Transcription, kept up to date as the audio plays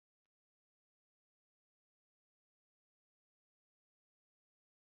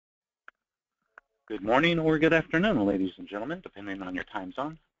Good morning or good afternoon, ladies and gentlemen, depending on your time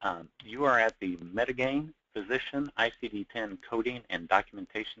zone. You are at the MediGain Physician ICD-10 Coding and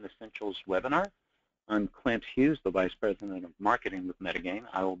Documentation Essentials webinar. I'm Clint Hughes, the Vice President of Marketing with MediGain.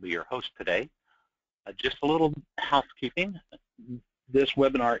 I will be your host today. Just a little housekeeping. This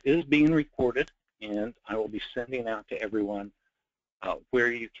webinar is being recorded, and I will be sending out to everyone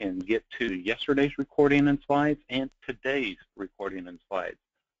where you can get to yesterday's recording and slides and today's recording and slides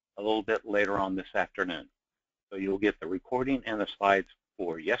a little bit later on this afternoon. So you'll get the recording and the slides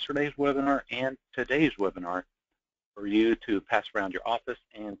for yesterday's webinar and today's webinar for you to pass around your office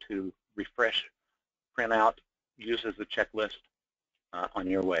and to refresh, print out, use as a checklist on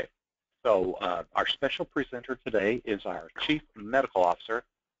your way. So our special presenter today is our Chief Medical Officer,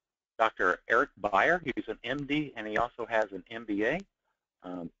 Dr. Eric Beyer. He's an MD and he also has an MBA.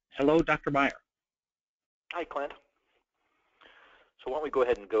 Hello, Dr. Beyer. Hi, Clint. So why don't we go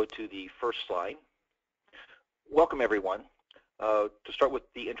ahead and go to the first slide. Welcome, everyone. To start with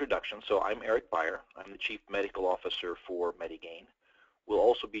the introduction, so I'm Eric Beyer. I'm the Chief Medical Officer for MediGain. We'll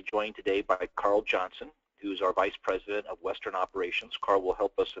also be joined today by Carl Johnson, who's our Vice President of Western Operations. Carl will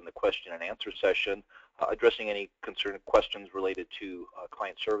help us in the question and answer session, addressing any concerned questions related to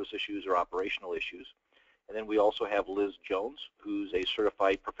client service issues or operational issues. And then we also have Liz Jones, who's a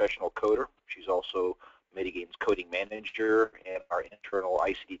certified professional coder. She's also MediGain's coding manager and our internal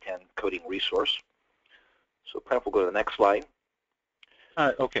ICD-10 coding resource. So Clint, we'll go to the next slide.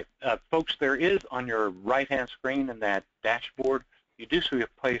 Okay, folks, there is on your right-hand screen in that dashboard, you do see a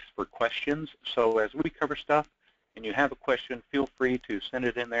place for questions. So as we cover stuff and you have a question, feel free to send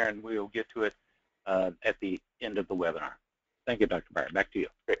it in there and we'll get to it at the end of the webinar. Thank you, Dr. Beyer. Back to you.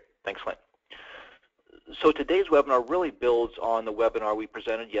 Great. Thanks, Clint. So today's webinar really builds on the webinar we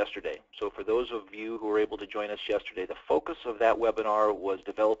presented yesterday. So for those of you who were able to join us yesterday, the focus of that webinar was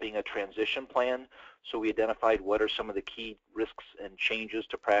developing a transition plan. So we identified what are some of the key risks and changes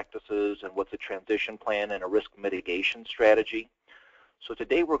to practices and what's a transition plan and a risk mitigation strategy. So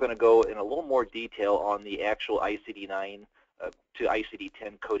today we're going to go in a little more detail on the actual ICD-9 to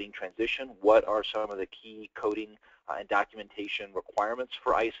ICD-10 coding transition. What are some of the key coding and documentation requirements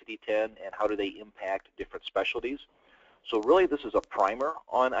for ICD-10 and how do they impact different specialties? So really this is a primer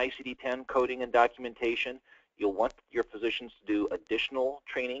on ICD-10 coding and documentation. You'll want your physicians to do additional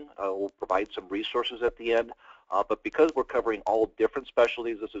training. We'll provide some resources at the end. But because we're covering all different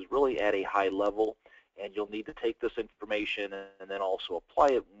specialties, this is really at a high level and you'll need to take this information and then also apply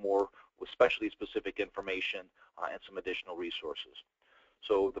it more with specialty-specific information and some additional resources.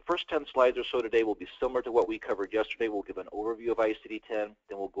 So the first 10 slides or so today will be similar to what we covered yesterday. We'll give an overview of ICD-10, then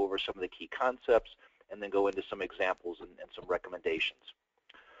we'll go over some of the key concepts, and then go into some examples and some recommendations.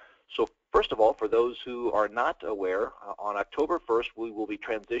 So first of all, for those who are not aware, on October 1st, we will be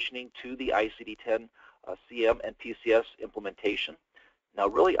transitioning to the ICD-10 CM and PCS implementation. Now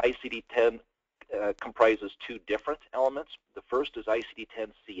really ICD-10 comprises two different elements. The first is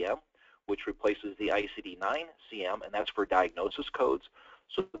ICD-10 CM, which replaces the ICD-9 CM, and that's for diagnosis codes.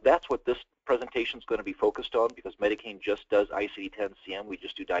 So that's what this presentation is going to be focused on because MediGain just does ICD-10 CM. We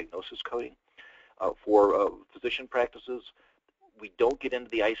just do diagnosis coding. For physician practices, we don't get into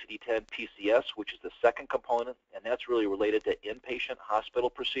the ICD-10 PCS, which is the second component, and that's really related to inpatient hospital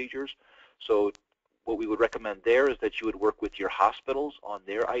procedures. So what we would recommend there is that you would work with your hospitals on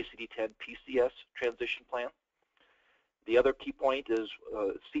their ICD-10 PCS transition plan. The other key point is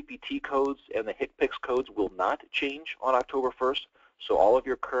CPT codes and the HCPCS codes will not change on October 1st. So all of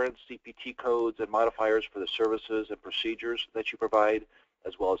your current CPT codes and modifiers for the services and procedures that you provide,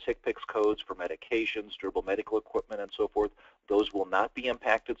 as well as HCPCS codes for medications, durable medical equipment, and so forth, those will not be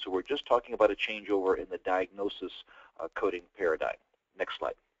impacted. So we're just talking about a changeover in the diagnosis coding paradigm. Next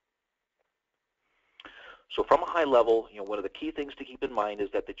slide. So from a high level, one of the key things to keep in mind is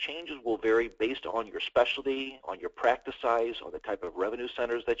that the changes will vary based on your specialty, on your practice size, on the type of revenue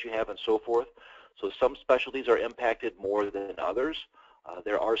centers that you have, and so forth. So some specialties are impacted more than others.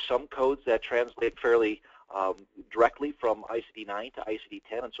 There are some codes that translate fairly directly from ICD-9 to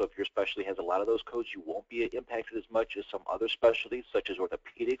ICD-10, and so if your specialty has a lot of those codes, you won't be impacted as much as some other specialties, such as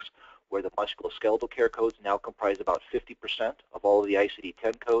orthopedics, where the musculoskeletal care codes now comprise about 50% of all of the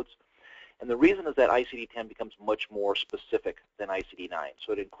ICD-10 codes. And the reason is that ICD-10 becomes much more specific than ICD-9.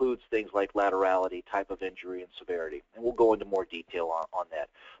 So it includes things like laterality, type of injury, and severity. And we'll go into more detail on that.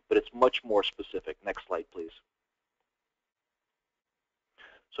 But it's much more specific. Next slide, please.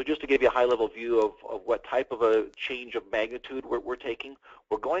 So just to give you a high-level view of what type of a change of magnitude we're taking,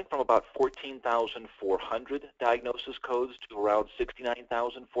 we're going from about 14,400 diagnosis codes to around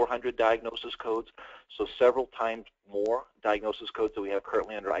 69,400 diagnosis codes, so several times more diagnosis codes that we have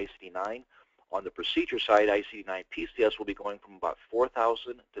currently under ICD-9. On the procedure side, ICD-9 PCS will be going from about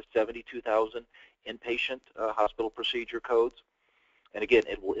 4,000 to 72,000 inpatient hospital procedure codes. And again,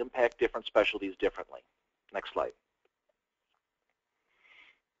 it will impact different specialties differently. Next slide.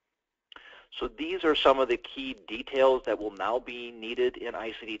 So these are some of the key details that will now be needed in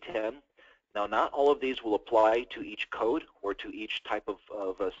ICD-10. Now, not all of these will apply to each code or to each type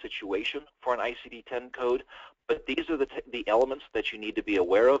of a situation for an ICD-10 code, but these are the elements that you need to be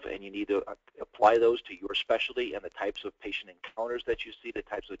aware of, and you need to apply those to your specialty and the types of patient encounters that you see, the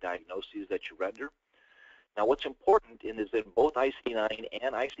types of diagnoses that you render. Now, what's important is in both ICD-9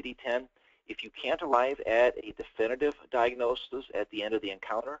 and ICD-10, if you can't arrive at a definitive diagnosis at the end of the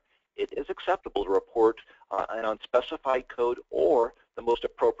encounter, it is acceptable to report an unspecified code or the most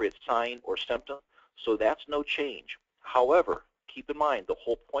appropriate sign or symptom, so that's no change. However, keep in mind, the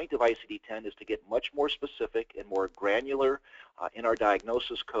whole point of ICD-10 is to get much more specific and more granular in our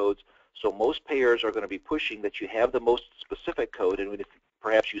diagnosis codes, so most payers are going to be pushing that you have the most specific code, and if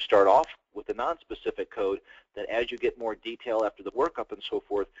perhaps you start off with a non-specific code, then as you get more detail after the workup and so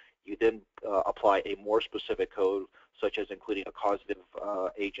forth, you then apply a more specific code, such as including a causative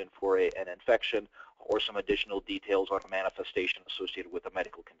agent for an infection or some additional details on a manifestation associated with a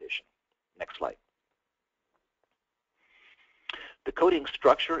medical condition. Next slide. The coding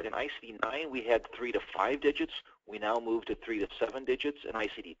structure in ICD-9, we had 3 to 5 digits. We now move to 3 to 7 digits in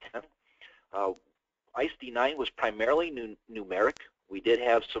ICD-10. ICD-9 was primarily numeric. We did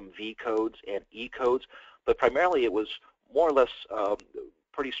have some V codes and E codes, but primarily it was more or less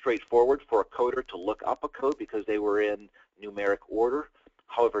pretty straightforward for a coder to look up a code because they were in numeric order.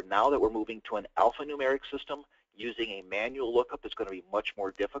 However, now that we're moving to an alphanumeric system, using a manual lookup is going to be much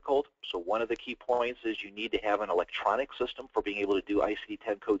more difficult. So one of the key points is you need to have an electronic system for being able to do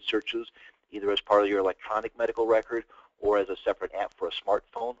ICD-10 code searches, either as part of your electronic medical record or as a separate app for a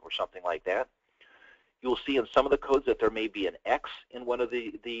smartphone or something like that. You'll see in some of the codes that there may be an X in one of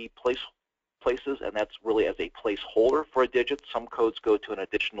the places, and that's really as a placeholder for a digit. Some codes go to an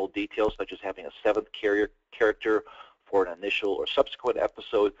additional detail, such as having a 7th character for an initial or subsequent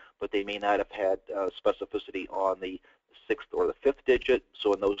episode, but they may not have had specificity on the 6th or the 5th digit.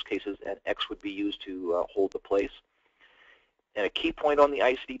 So in those cases, an X would be used to hold the place. And a key point on the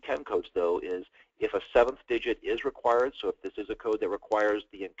ICD-10 codes, though, is if a 7th digit is required, so if this is a code that requires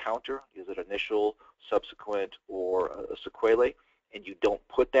the encounter, is it initial, subsequent, or a sequelae, and you don't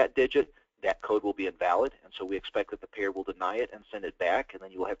put that digit, that code will be invalid, and so we expect that the payer will deny it and send it back, and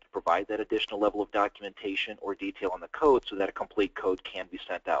then you will have to provide that additional level of documentation or detail on the code so that a complete code can be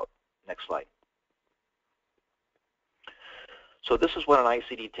sent out. Next slide. So this is what an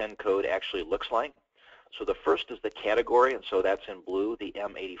ICD-10 code actually looks like. So the first is the category, and so that's in blue, the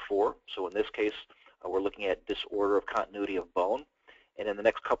M84. So in this case, we're looking at disorder of continuity of bone. And in the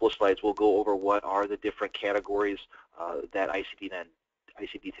next couple of slides, we'll go over what are the different categories that ICD-10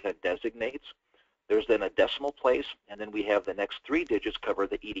 designates. There's then a decimal place, and then we have the next 3 digits cover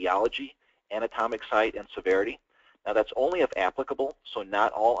the etiology, anatomic site, and severity. Now that's only if applicable, so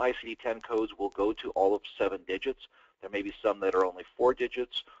not all ICD-10 codes will go to all of 7 digits. There may be some that are only 4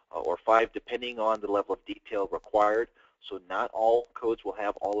 digits or 5, depending on the level of detail required. So not all codes will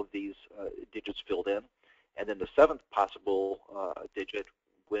have all of these digits filled in. And then the 7th possible digit,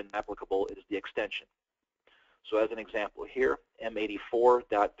 when applicable, is the extension. So as an example here,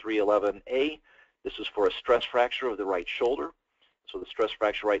 M84.311A, this is for a stress fracture of the right shoulder. So the stress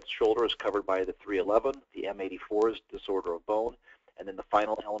fracture right shoulder is covered by the 311. The M84 is disorder of bone. And then the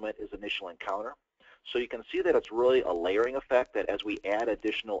final element is initial encounter. So you can see that it's really a layering effect, that as we add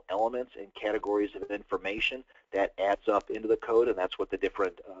additional elements and categories of information, that adds up into the code, and that's what the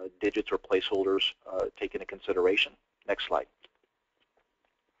different digits or placeholders take into consideration. Next slide.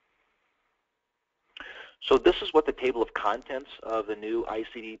 So this is what the table of contents of the new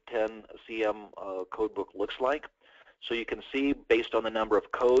ICD-10 CM codebook looks like. So you can see, based on the number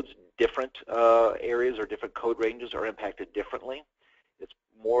of codes, different areas or different code ranges are impacted differently. It's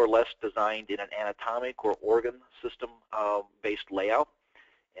more or less designed in an anatomic or organ system-based layout.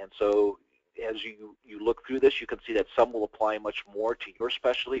 And so as you look through this, you can see that some will apply much more to your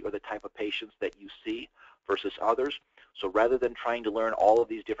specialty or the type of patients that you see versus others. So rather than trying to learn all of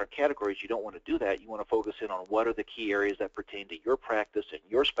these different categories, you don't want to do that. You want to focus in on what are the key areas that pertain to your practice and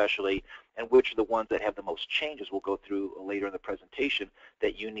your specialty, and which are the ones that have the most changes we'll go through later in the presentation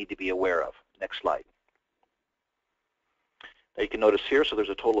that you need to be aware of. Next slide. Now you can notice here, so there's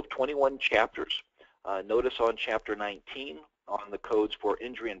a total of 21 chapters. Notice on chapter 19, on the codes for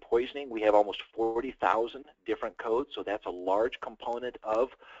injury and poisoning. We have almost 40,000 different codes, so that's a large component of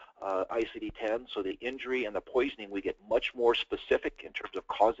ICD-10. So the injury and the poisoning, we get much more specific in terms of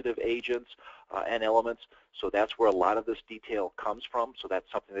causative agents and elements. So that's where a lot of this detail comes from. So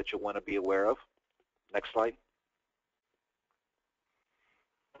that's something that you'll want to be aware of. Next slide.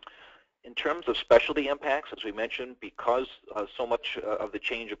 In terms of specialty impacts, as we mentioned, because so much of the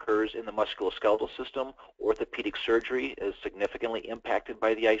change occurs in the musculoskeletal system, orthopedic surgery is significantly impacted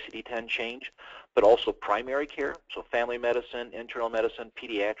by the ICD-10 change, but also primary care, so family medicine, internal medicine,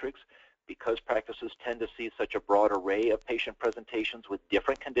 pediatrics, because practices tend to see such a broad array of patient presentations with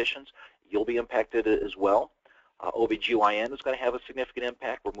different conditions, you'll be impacted as well. OBGYN is going to have a significant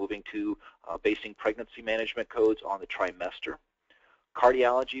impact. We're moving to basing pregnancy management codes on the trimester.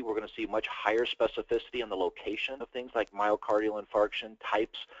 Cardiology, we're going to see much higher specificity on the location of things like myocardial infarction,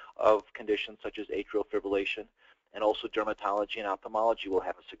 types of conditions such as atrial fibrillation, and also dermatology and ophthalmology will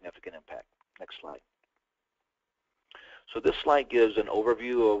have a significant impact. Next slide. So this slide gives an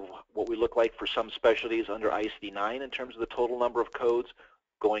overview of what we look like for some specialties under ICD-9 in terms of the total number of codes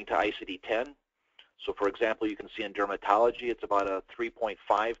going to ICD-10. So for example, you can see in dermatology, it's about a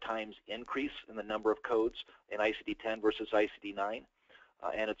 3.5 times increase in the number of codes in ICD-10 versus ICD-9.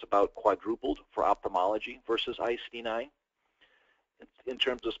 And it's about quadrupled for ophthalmology versus ICD-9. In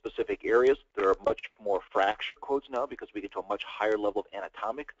terms of specific areas, there are much more fracture codes now because we get to a much higher level of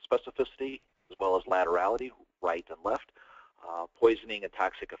anatomic specificity as well as laterality, right and left. Poisoning and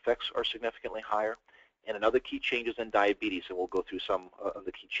toxic effects are significantly higher. And another key change is in diabetes, and we'll go through some of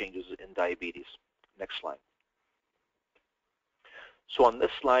the key changes in diabetes. Next slide. So on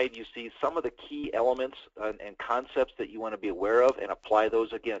this slide, you see some of the key elements and concepts that you want to be aware of and apply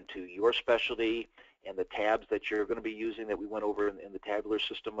those, again, to your specialty and the tabs that you're going to be using that we went over in the tabular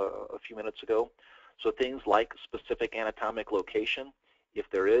system a few minutes ago. So things like specific anatomic location. If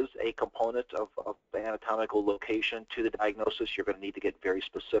there is a component of anatomical location to the diagnosis, you're going to need to get very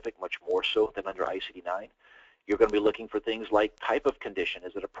specific, much more so than under ICD-9. You're going to be looking for things like type of condition.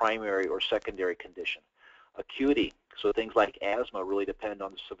 Is it a primary or secondary condition? Acuity, so things like asthma really depend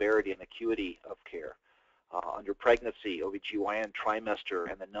on the severity and acuity of care. Under pregnancy, OBGYN,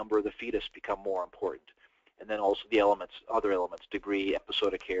 trimester, and the number of the fetus become more important. And then also the elements, other elements, degree,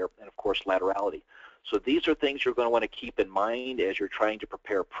 episode of care, and of course laterality. So these are things you're going to want to keep in mind as you're trying to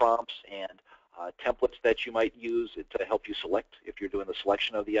prepare prompts and templates that you might use to help you select if you're doing the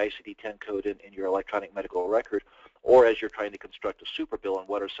selection of the ICD-10 code in your electronic medical record, or as you're trying to construct a super bill, and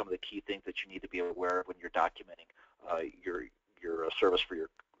what are some of the key things that you need to be aware of when you're documenting your service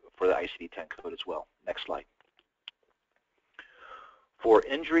for the ICD-10 code as well. Next slide. For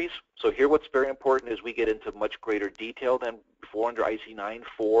injuries, so here what's very important is we get into much greater detail than before under ICD-9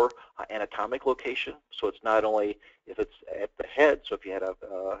 for anatomic location. So it's not only if it's at the head, so if you had a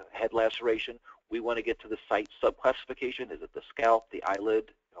head laceration, we want to get to the site subclassification. Is it the scalp, the eyelid,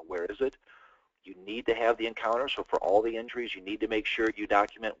 where is it? You need to have the encounter, so for all the injuries, you need to make sure you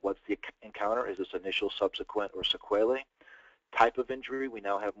document what's the encounter. Is this initial, subsequent, or sequelae? Type of injury, we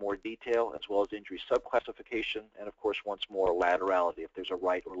now have more detail, as well as injury subclassification, and of course, once more, laterality, if there's a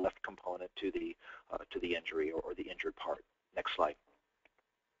right or left component to the injury or the injured part. Next slide.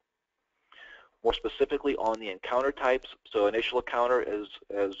 More specifically on the encounter types, so initial encounter is,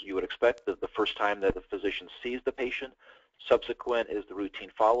 as you would expect, the first time that the physician sees the patient. Subsequent is the routine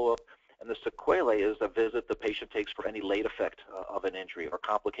follow-up. And the sequelae is a visit the patient takes for any late effect of an injury or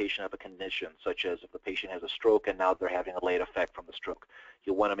complication of a condition, such as if the patient has a stroke and now they're having a late effect from the stroke.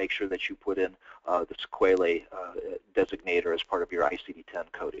 You'll want to make sure that you put in the sequelae designator as part of your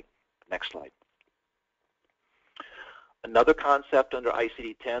ICD-10 coding. Next slide. Another concept under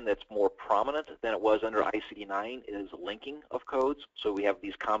ICD-10 that's more prominent than it was under ICD-9 is linking of codes. So we have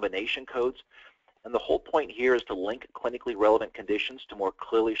these combination codes. And the whole point here is to link clinically relevant conditions to more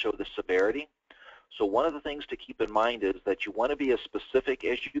clearly show the severity. So one of the things to keep in mind is that you want to be as specific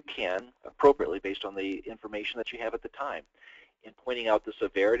as you can, appropriately based on the information that you have at the time, in pointing out the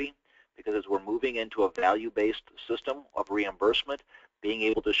severity, because as we're moving into a value-based system of reimbursement, being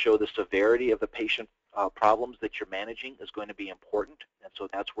able to show the severity of the patient problems that you're managing is going to be important. And so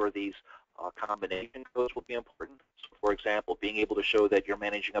that's where these combination codes will be important. So for example, being able to show that you're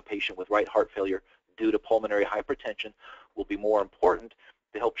managing a patient with right heart failure due to pulmonary hypertension will be more important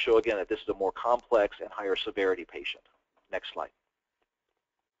to help show again that this is a more complex and higher severity patient. Next slide.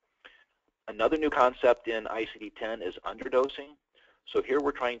 Another new concept in ICD-10 is underdosing. So here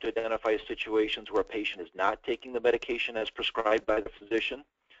we're trying to identify situations where a patient is not taking the medication as prescribed by the physician.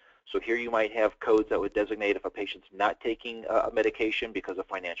 So here you might have codes that would designate if a patient's not taking a medication because of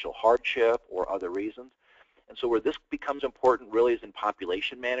financial hardship or other reasons. And so where this becomes important really is in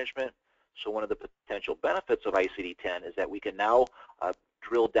population management. So one of the potential benefits of ICD-10 is that we can now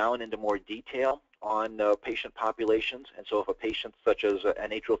drill down into more detail on patient populations. And so if a patient such as an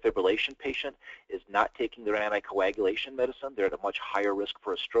atrial fibrillation patient is not taking their anticoagulation medicine, they're at a much higher risk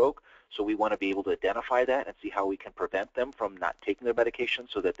for a stroke. So we want to be able to identify that and see how we can prevent them from not taking their medication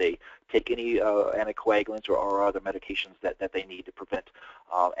so that they take any anticoagulants or other medications that they need to prevent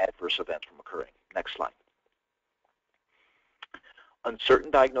adverse events from occurring. Next slide. Uncertain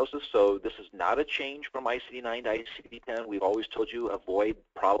diagnosis, so this is not a change from ICD-9 to ICD-10. We've always told you avoid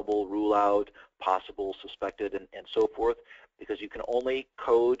probable, rule out, possible, suspected, and so forth, because you can only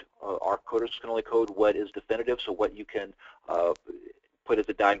code, our coders can only code what is definitive, so what you can put as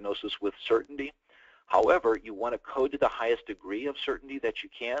a diagnosis with certainty. However, you want to code to the highest degree of certainty that you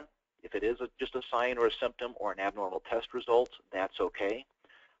can. If it is just a sign or a symptom or an abnormal test result, that's okay.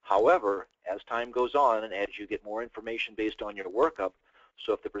 However, as time goes on and as you get more information based on your workup,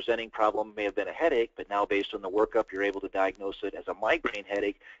 so if the presenting problem may have been a headache, but now based on the workup you're able to diagnose it as a migraine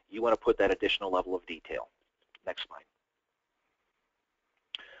headache, you want to put that additional level of detail. Next slide.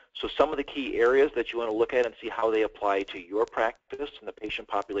 So some of the key areas that you want to look at and see how they apply to your practice and the patient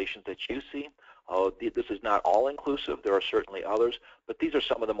populations that you see. This is not all inclusive. There are certainly others, but these are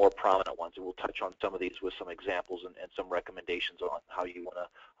some of the more prominent ones, and we'll touch on some of these with some examples and some recommendations on how you want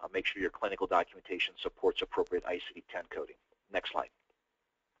to make sure your clinical documentation supports appropriate ICD-10 coding. Next slide.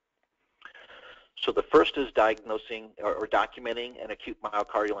 So the first is diagnosing or documenting an acute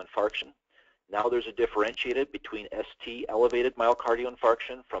myocardial infarction. Now there's a differentiated between ST elevated myocardial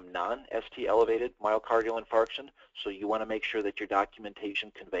infarction from non-ST elevated myocardial infarction, so you want to make sure that your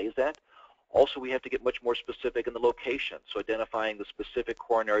documentation conveys that. Also, we have to get much more specific in the location, so identifying the specific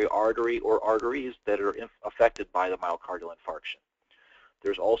coronary artery or arteries that are affected by the myocardial infarction.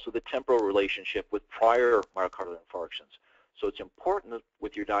 There's also the temporal relationship with prior myocardial infarctions. So it's important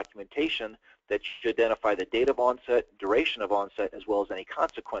with your documentation that you identify the date of onset, duration of onset, as well as any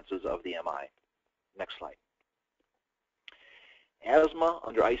consequences of the MI. Next slide. Asthma,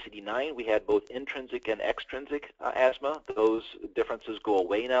 under ICD-9, we had both intrinsic and extrinsic asthma. Those differences go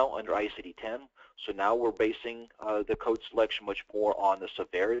away now under ICD-10. So now we're basing the code selection much more on the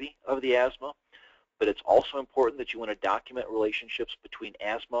severity of the asthma. But it's also important that you want to document relationships between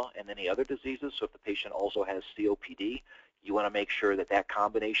asthma and any other diseases. So if the patient also has COPD, you want to make sure that that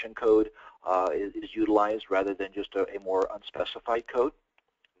combination code is utilized rather than just a more unspecified code.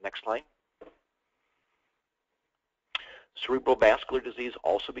 Next slide. Cerebral vascular disease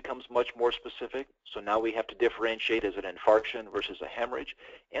also becomes much more specific. So now we have to differentiate as an infarction versus a hemorrhage.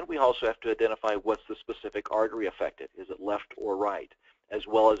 And we also have to identify what's the specific artery affected. Is it left or right? As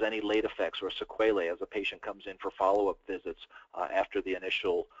well as any late effects or sequelae as a patient comes in for follow-up visits after the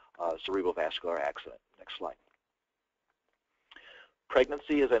initial cerebral vascular accident. Next slide.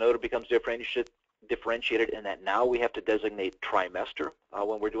 Pregnancy, as I noted, becomes differentiated in that now we have to designate trimester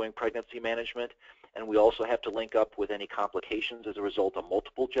when we're doing pregnancy management. And we also have to link up with any complications as a result of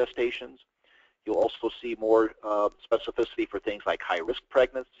multiple gestations. You'll also see more specificity for things like high-risk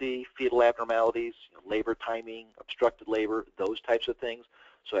pregnancy, fetal abnormalities, labor timing, obstructed labor, those types of things.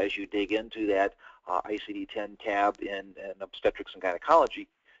 So as you dig into that ICD-10 tab in obstetrics and gynecology,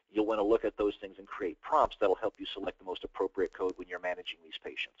 you'll want to look at those things and create prompts that will help you select the most appropriate code when you're managing these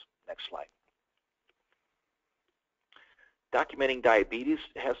patients. Next slide. Documenting diabetes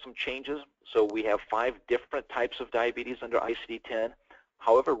has some changes. So we have 5 different types of diabetes under ICD-10.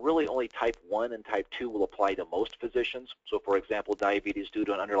 However, really only type 1 and type 2 will apply to most physicians. So for example, diabetes due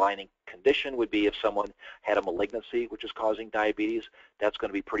to an underlying condition would be if someone had a malignancy which is causing diabetes. That's going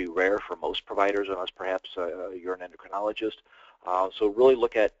to be pretty rare for most providers, unless perhaps you're an endocrinologist. So really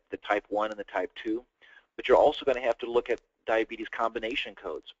look at the type 1 and the type 2. But you're also going to have to look at diabetes combination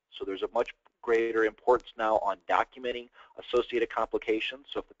codes. So there's a much greater importance now on documenting associated complications.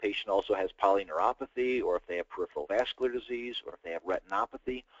 So if the patient also has polyneuropathy, or if they have peripheral vascular disease, or if they have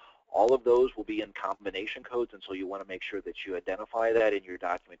retinopathy, all of those will be in combination codes, and so you want to make sure that you identify that in your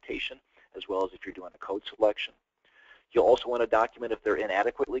documentation, as well as if you're doing a code selection. You'll also want to document if they're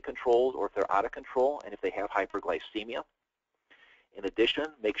inadequately controlled or if they're out of control, and if they have hyperglycemia. In addition,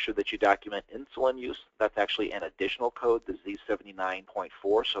 make sure that you document insulin use. That's actually an additional code, the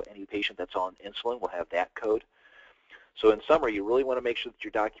Z79.4, so any patient that's on insulin will have that code. So in summary, you really want to make sure that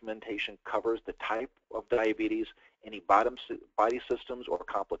your documentation covers the type of diabetes, any body systems or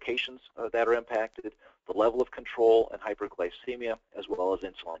complications that are impacted, the level of control and hyperglycemia, as well as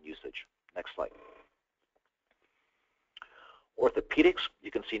insulin usage. Next slide. Orthopedics, you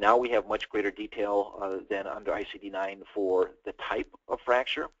can see now we have much greater detail than under ICD-9 for the type of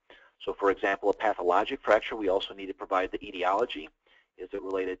fracture. So for example, a pathologic fracture, we also need to provide the etiology. Is it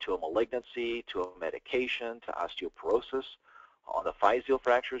related to a malignancy, to a medication, to osteoporosis? On the physeal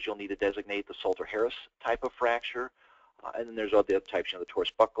fractures, you'll need to designate the Salter-Harris type of fracture. And then there's other types, the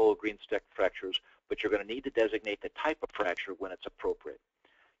torus buckle, Greensteck fractures, but you're going to need to designate the type of fracture when it's appropriate.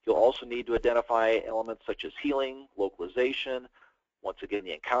 You'll also need to identify elements such as healing, localization, once again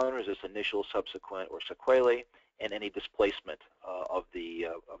the encounter, is this initial, subsequent, or sequelae, and any displacement of the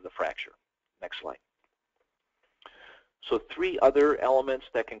fracture. Next slide. So 3 other elements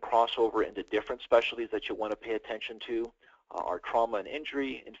that can cross over into different specialties that you want to pay attention to are trauma and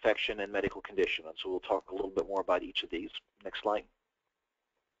injury, infection, and medical condition. And so we'll talk a little bit more about each of these. Next slide.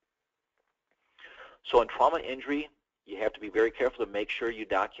 So in trauma injury, you have to be very careful to make sure you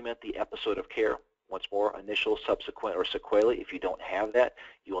document the episode of care. Once more, initial, subsequent, or sequelae. If you don't have that,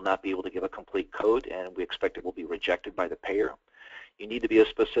 you will not be able to give a complete code, and we expect it will be rejected by the payer. You need to be as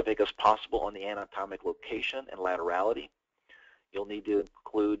specific as possible on the anatomic location and laterality. You'll need to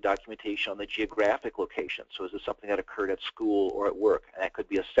include documentation on the geographic location. So is this something that occurred at school or at work? And that could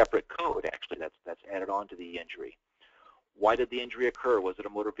be a separate code, actually, that's added on to the injury. Why did the injury occur? Was it a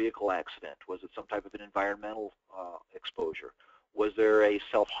motor vehicle accident? Was it some type of an environmental exposure? Was there a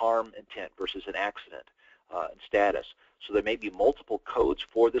self-harm intent versus an accident and status? So there may be multiple codes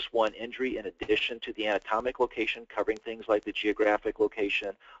for this one injury in addition to the anatomic location, covering things like the geographic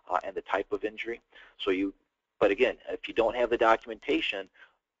location and the type of injury. But again, if you don't have the documentation,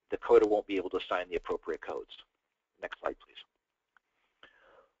 the coder won't be able to assign the appropriate codes. Next slide, please.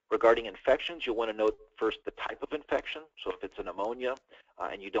 Regarding infections, you'll want to note first the type of infection. So if it's a pneumonia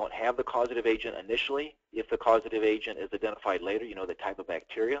and you don't have the causative agent initially, if the causative agent is identified later, you know the type of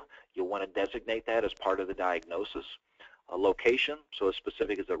bacteria, you'll want to designate that as part of the diagnosis. Location, so as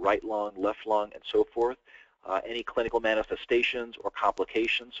specific as the right lung, left lung, and so forth. Any clinical manifestations or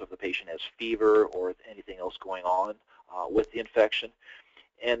complications, so if the patient has fever or anything else going on with the infection.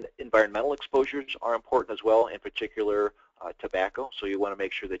 And environmental exposures are important as well, in particular tobacco, so you want to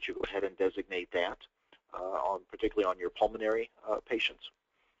make sure that you go ahead and designate that, particularly on your pulmonary patients.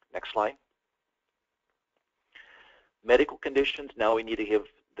 Next slide. Medical conditions, now we need to give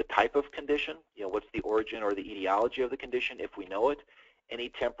the type of condition, what's the origin or the etiology of the condition if we know it, any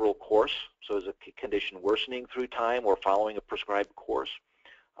temporal course, so is a condition worsening through time or following a prescribed course?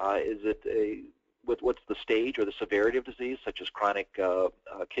 What's the stage or the severity of disease, such as chronic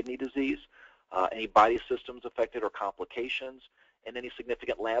kidney disease, any body systems affected or complications, and any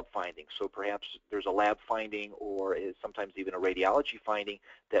significant lab findings. So perhaps there's a lab finding or is sometimes even a radiology finding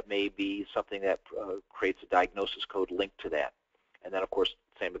that may be something that creates a diagnosis code linked to that. And then, of course,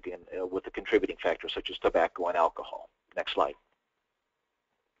 same again with the contributing factors such as tobacco and alcohol. Next slide.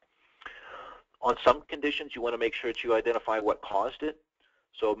 On some conditions, you want to make sure that you identify what caused it.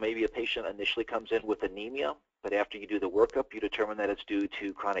 So maybe a patient initially comes in with anemia, but after you do the workup, you determine that it's due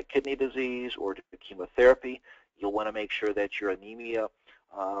to chronic kidney disease or to chemotherapy. You'll want to make sure that your anemia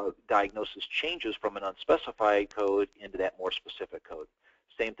diagnosis changes from an unspecified code into that more specific code.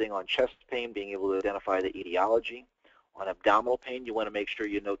 Same thing on chest pain, being able to identify the etiology. On abdominal pain, you want to make sure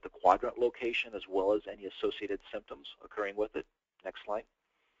you note the quadrant location as well as any associated symptoms occurring with it. Next slide.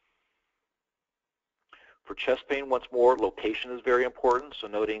 For chest pain, once more, location is very important, so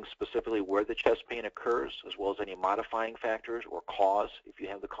noting specifically where the chest pain occurs, as well as any modifying factors or cause, if you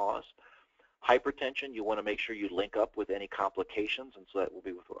have the cause. Hypertension, you want to make sure you link up with any complications, and so that will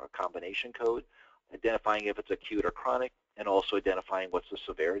be with a combination code, identifying if it's acute or chronic, and also identifying what's the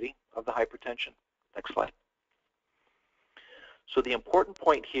severity of the hypertension. Next slide. So the important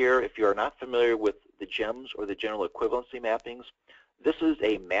point here, if you are not familiar with the GEMS or the general equivalency mappings, this is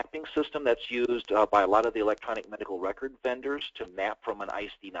a mapping system that's used by a lot of the electronic medical record vendors to map from an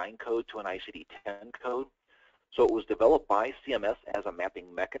ICD-9 code to an ICD-10 code. So it was developed by CMS as a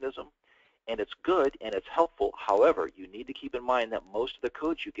mapping mechanism, and it's good and it's helpful. However, you need to keep in mind that most of the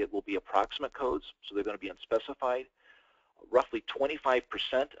codes you get will be approximate codes, so they're going to be unspecified. Roughly 25%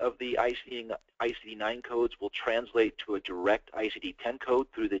 of the ICD-9 codes will translate to a direct ICD-10 code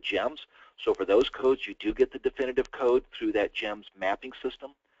through the GEMS. So for those codes, you do get the definitive code through that GEMS mapping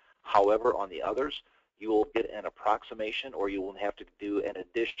system. However, on the others, you will get an approximation or you will have to do an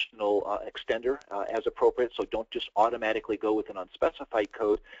additional extender as appropriate. So don't just automatically go with an unspecified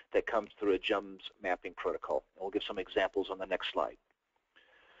code that comes through a GEMS mapping protocol. And we'll give some examples on the next slide.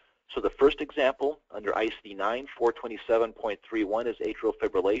 So the first example under ICD-9 427.31 is atrial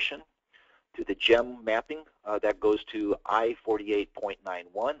fibrillation. To the GEM mapping, that goes to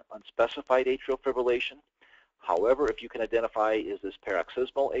I-48.91, unspecified atrial fibrillation. However, if you can identify is this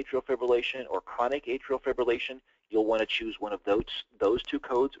paroxysmal atrial fibrillation or chronic atrial fibrillation, you'll want to choose one of those two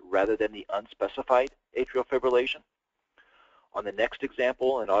codes rather than the unspecified atrial fibrillation. On the next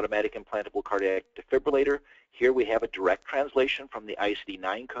example, an automatic implantable cardiac defibrillator, here we have a direct translation from the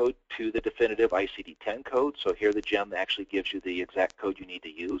ICD-9 code to the definitive ICD-10 code. So here the GEM actually gives you the exact code you need to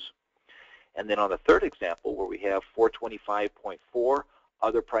use. And then on the third example, where we have 425.4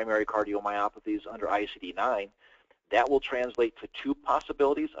 other primary cardiomyopathies under ICD-9, that will translate to two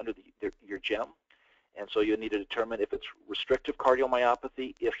possibilities under your GEM. And so you'll need to determine if it's restrictive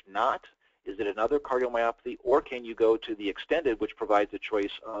cardiomyopathy. If not, is it another cardiomyopathy, or can you go to the extended, which provides a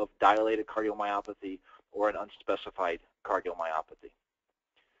choice of dilated cardiomyopathy or an unspecified cardiomyopathy.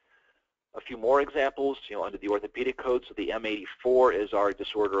 A few more examples, under the orthopedic code. So the M84 is our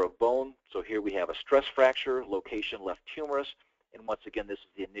disorder of bone. So here we have a stress fracture, location left humerus, and once again, this is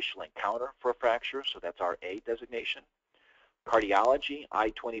the initial encounter for a fracture, so that's our A designation. Cardiology,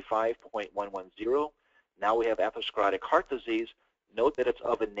 I-25.110. Now we have atherosclerotic heart disease. Note that it's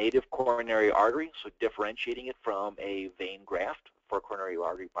of a native coronary artery, so differentiating it from a vein graft for coronary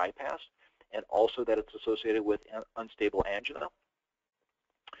artery bypass, and also that it's associated with unstable angina.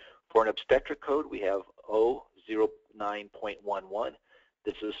 For an obstetric code, we have O09.11.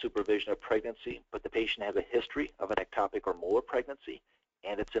 This is supervision of pregnancy, but the patient has a history of an ectopic or molar pregnancy,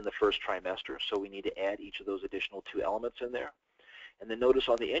 and it's in the first trimester, so we need to add each of those additional two elements in there. And then notice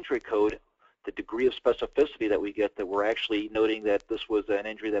on the injury code, the degree of specificity that we get, that we're actually noting that this was an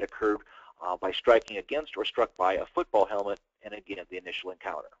injury that occurred by striking against or struck by a football helmet, and again, the initial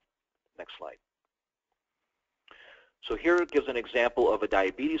encounter. Next slide. So here it gives an example of a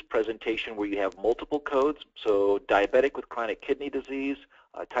diabetes presentation where you have multiple codes. So diabetic with chronic kidney disease,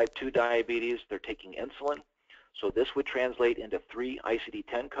 type 2 diabetes, they're taking insulin. So this would translate into 3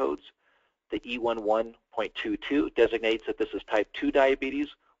 ICD-10 codes. The E11.22 designates that this is type 2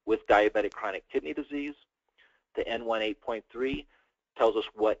 diabetes with diabetic chronic kidney disease. The N18.3 tells us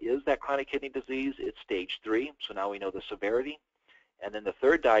what is that chronic kidney disease. It's stage 3, so now we know the severity. And then the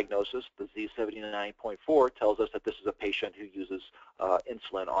third diagnosis, the Z79.4, tells us that this is a patient who uses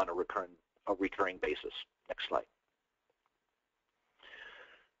insulin on a recurring basis. Next slide.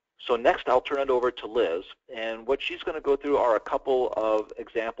 So next I'll turn it over to Liz, and what she's going to go through are a couple of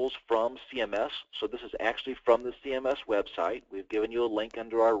examples from CMS. So this is actually from the CMS website. We've given you a link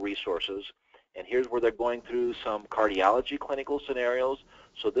under our resources, and here's where they're going through some cardiology clinical scenarios.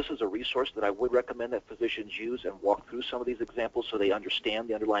 So this is a resource that I would recommend that physicians use and walk through some of these examples so they understand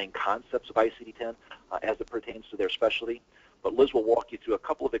the underlying concepts of ICD-10 as it pertains to their specialty. But Liz will walk you through a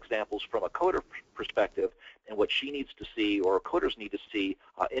couple of examples from a coder perspective and what she needs to see, or coders need to see,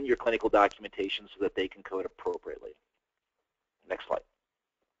 in your clinical documentation so that they can code appropriately. Next slide.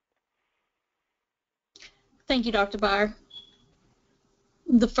 Thank you, Dr. Byer.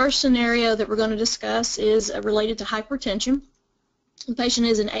 The first scenario that we're going to discuss is related to hypertension. The patient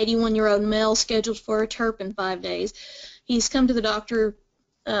is an 81-year-old male scheduled for a TURP in 5 days. He's come to the doctor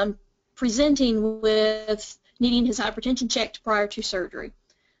presenting with needing his hypertension checked prior to surgery.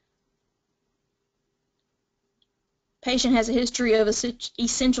 Patient has a history of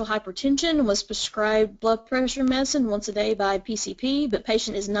essential hypertension, was prescribed blood pressure medicine once a day by PCP, but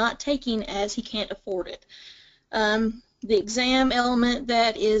patient is not taking as he can't afford it. The exam element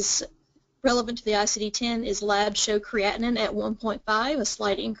that is relevant to the ICD-10 is labs show creatinine at 1.5, a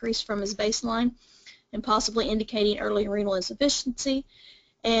slight increase from his baseline, and possibly indicating early renal insufficiency.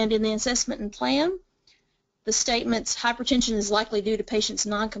 And in the assessment and plan, the statements hypertension is likely due to patient's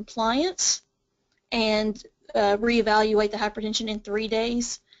noncompliance, and reevaluate the hypertension in 3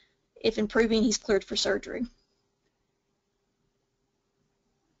 days. If improving, he's cleared for surgery.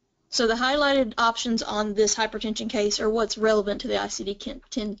 So the highlighted options on this hypertension case are what's relevant to the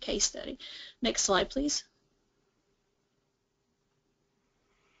ICD-10 case study. Next slide, please.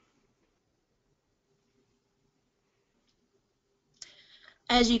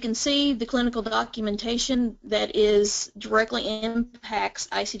 As you can see, the clinical documentation that directly impacts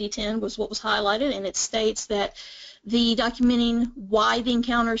ICD-10 was what was highlighted, and it states that the documenting why the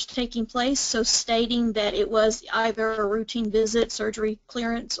encounter is taking place, so stating that it was either a routine visit, surgery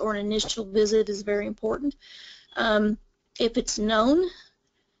clearance, or an initial visit is very important. If it's known,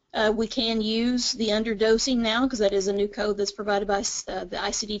 we can use the underdosing now, because that is a new code that's provided by the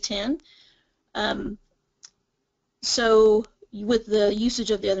ICD-10. So with the usage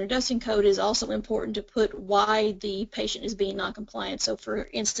of the underdosing code, it is also important to put why the patient is being noncompliant. So for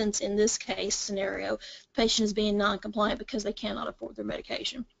instance, in this case scenario, the patient is being noncompliant because they cannot afford their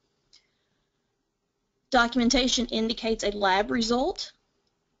medication. Documentation indicates a lab result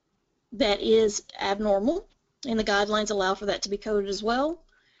that is abnormal, and the guidelines allow for that to be coded as well.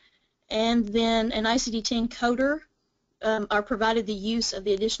 and then an ICD-10 coder are provided the use of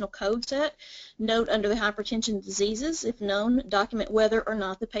the additional code set. Note under the hypertension diseases, if known, document whether or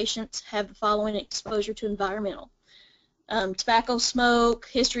not the patients have the following exposure to environmental. Tobacco smoke,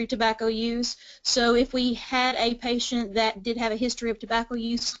 history of tobacco use. So if we had a patient that did have a history of tobacco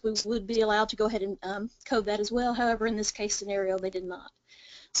use, we would be allowed to go ahead and code that as well. However, in this case scenario, they did not.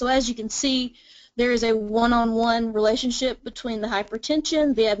 So as you can see, there is a one-on-one relationship between the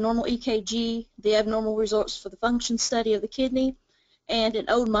hypertension, the abnormal EKG, the abnormal results for the function study of the kidney, and an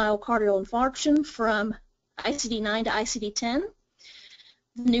owed myocardial infarction from ICD-9 to ICD-10.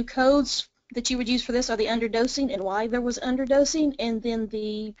 The new codes that you would use for this are the underdosing and why there was underdosing, and then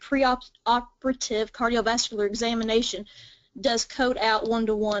the preoperative cardiovascular examination does code out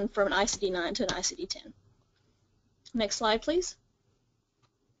one-to-one from an ICD-9 to an ICD-10. Next slide, please.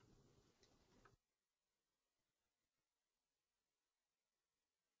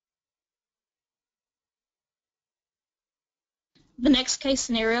 The next case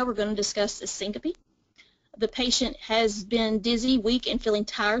scenario we're going to discuss is syncope. The patient has been dizzy, weak, and feeling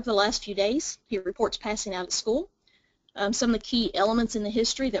tired the last few days. He reports passing out at school. Some of the key elements in the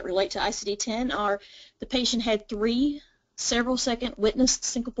history that relate to ICD-10 are the patient had 3 several-second witnessed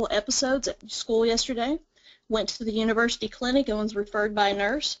syncopal episodes at school yesterday, went to the university clinic and was referred by a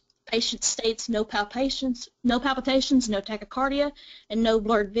nurse. Patient states no palpitations, no tachycardia, and no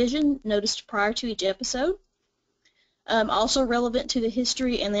blurred vision noticed prior to each episode. Also relevant to the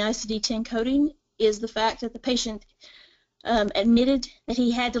history and the ICD-10 coding is the fact that the patient admitted that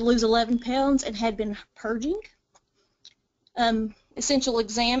he had to lose 11 pounds and had been purging. Essential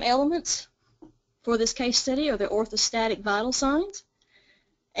exam elements for this case study are the orthostatic vital signs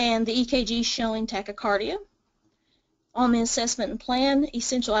and the EKG showing tachycardia. On the assessment and plan,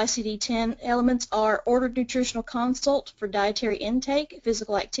 essential ICD-10 elements are ordered nutritional consult for dietary intake,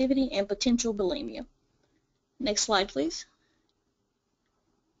 physical activity, and potential bulimia. Next slide, please.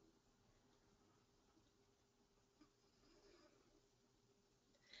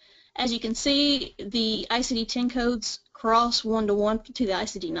 As you can see, the ICD-10 codes cross one-to-one to the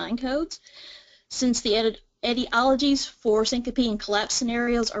ICD-9 codes. Since the etiologies for syncope and collapse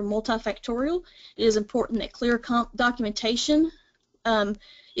scenarios are multifactorial, it is important that clear documentation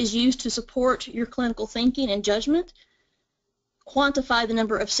is used to support your clinical thinking and judgment. Quantify the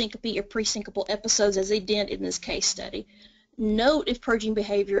number of syncope or pre-syncopal episodes as they did in this case study. Note if purging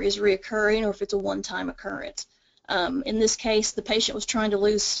behavior is reoccurring or if it's a one-time occurrence. In this case, the patient was trying to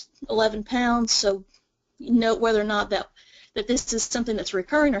lose 11 pounds, so note whether or not that this is something that's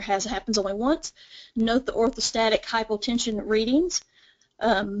recurring or happens only once. Note the orthostatic hypotension readings.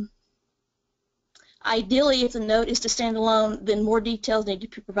 Ideally, if the note is to stand alone, then more details need to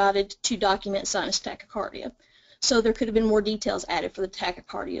be provided to document sinus tachycardia. So there could have been more details added for the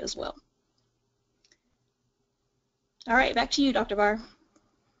tachycardia as well. All right, back to you, Dr. Bauer.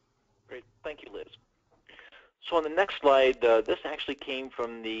 Great, thank you, Liz. So on the next slide, this actually came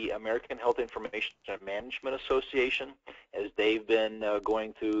from the American Health Information and Management Association, as they've been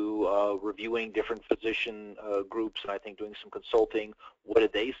going through reviewing different physician groups and I think doing some consulting. What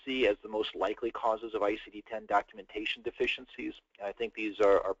did they see as the most likely causes of ICD-10 documentation deficiencies? And I think these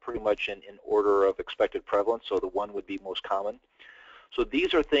are pretty much in order of expected prevalence, so the one would be most common. So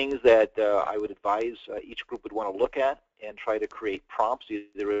these are things that I would advise each group would want to look at and try to create prompts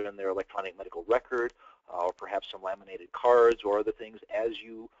either in their electronic medical record or perhaps some laminated cards or other things. As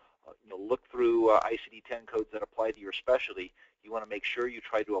you, look through ICD-10 codes that apply to your specialty, you want to make sure you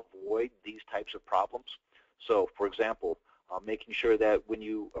try to avoid these types of problems. So, for example, making sure that when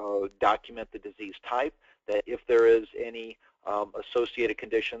you document the disease type, that if there is any associated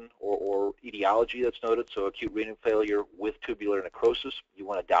condition or etiology that's noted, so acute renal failure with tubular necrosis, you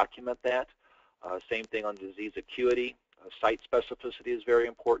want to document that. Same thing on disease acuity. Site specificity is very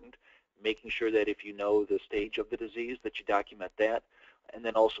important. Making sure that if you know the stage of the disease that you document that, and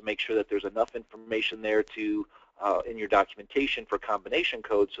then also make sure that there's enough information there to in your documentation for combination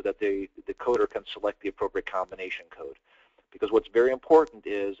codes so that the coder can select the appropriate combination code. Because what's very important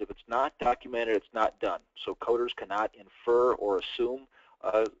is if it's not documented, it's not done. So coders cannot infer or assume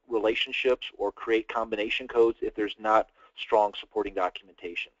relationships or create combination codes if there's not strong supporting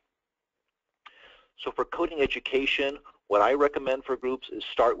documentation. So for coding education, what I recommend for groups is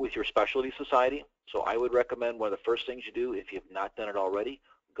start with your specialty society. So I would recommend one of the first things you do, if you've not done it already,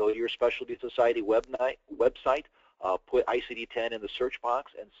 go to your specialty society website, put ICD-10 in the search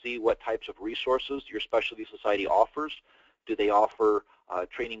box and see what types of resources your specialty society offers. Do they offer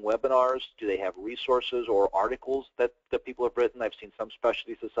training webinars? Do they have resources or articles that people have written? I've seen some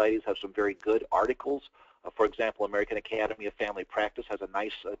specialty societies have some very good articles For example, American Academy of Family Practice has a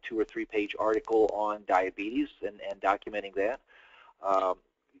nice 2 or 3 page article on diabetes and documenting that.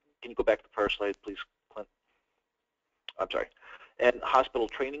 Can you go back to the prior slide, please, Clint? I'm sorry. And hospital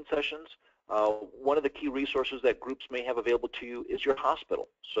training sessions. One of the key resources that groups may have available to you is your hospital.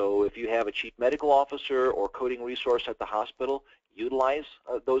 So if you have a chief medical officer or coding resource at the hospital, utilize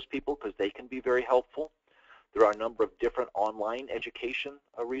those people because they can be very helpful. There are a number of different online education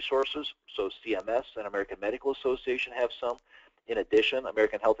resources. So CMS and American Medical Association have some. In addition,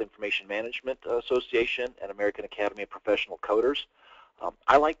 American Health Information Management Association and American Academy of Professional Coders.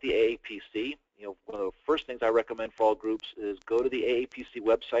 I like the AAPC. You know, one of the first things I recommend for all groups is go to the AAPC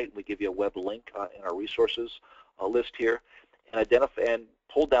website. We give you a web link in our resources list here, and identify and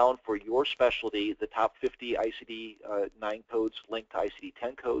pull down for your specialty the top 50 ICD-9 codes linked to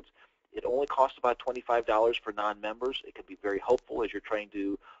ICD-10 codes. It only costs about $25 for non-members. It can be very helpful as you're trying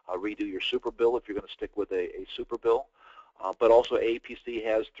to redo your super bill if you're going to stick with a super bill. But also AAPC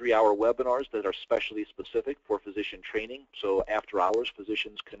has 3-hour webinars that are specialty specific for physician training. So after hours,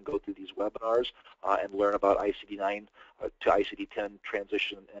 physicians can go through these webinars and learn about ICD-9 to ICD-10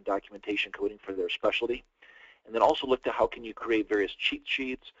 transition and documentation coding for their specialty. And then also look to how can you create various cheat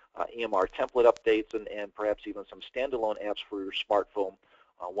sheets, EMR template updates, and perhaps even some standalone apps for your smartphone.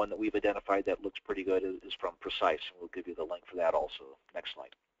 One that we've identified that looks pretty good is from Precise, and we'll give you the link for that also. Next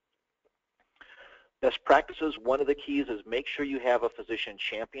slide. Best practices, one of the keys is make sure you have a physician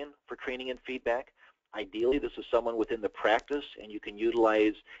champion for training and feedback. Ideally, this is someone within the practice, and you can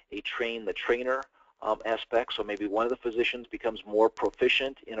utilize a train the trainer aspect. So maybe one of the physicians becomes more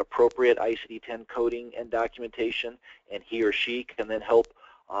proficient in appropriate ICD-10 coding and documentation, and he or she can then help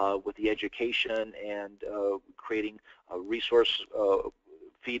with the education and creating a resource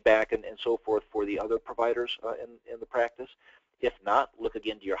feedback and so forth for the other providers in the practice. If not, look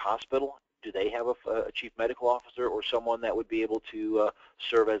again to your hospital. Do they have a chief medical officer or someone that would be able to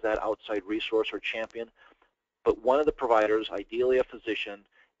serve as that outside resource or champion? But one of the providers, ideally a physician,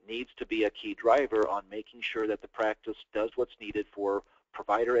 needs to be a key driver on making sure that the practice does what's needed for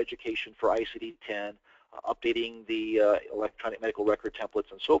provider education for ICD-10, updating the electronic medical record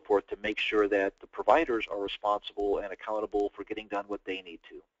templates and so forth to make sure that the providers are responsible and accountable for getting done what they need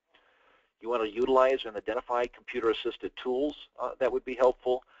to. You want to utilize and identify computer-assisted tools that would be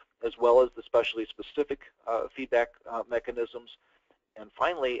helpful, as well as the specialty specific feedback mechanisms. And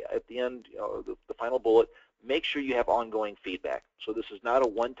finally, at the end, the final bullet, make sure you have ongoing feedback. So this is not a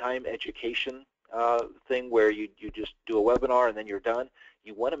one-time education thing where you just do a webinar and then you're done.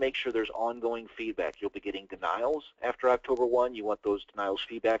 You want to make sure there's ongoing feedback. You'll be getting denials after October 1. You want those denials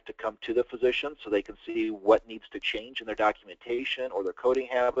feedback to come to the physician so they can see what needs to change in their documentation or their coding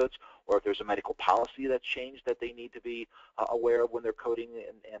habits, or if there's a medical policy that's changed that they need to be aware of when they're coding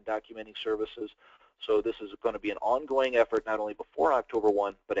and documenting services. So this is going to be an ongoing effort not only before October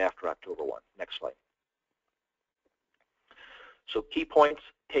 1, but after October 1. Next slide. So key points,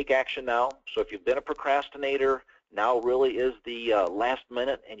 take action now. So if you've been a procrastinator, now really is the last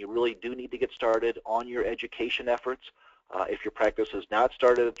minute, and you really do need to get started on your education efforts. If your practice has not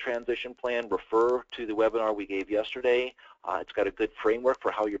started a transition plan, refer to the webinar we gave yesterday. It's got a good framework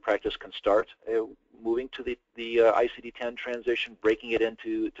for how your practice can start moving to the ICD-10 transition, breaking it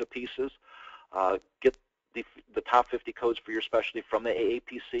into pieces. Get the top 50 codes for your specialty from the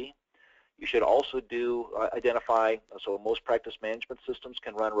AAPC. You should also identify, so most practice management systems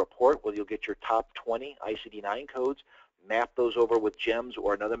can run a report where you'll get your top 20 ICD-9 codes, map those over with GEMS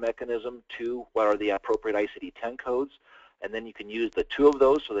or another mechanism to what are the appropriate ICD-10 codes, and then you can use the 2 of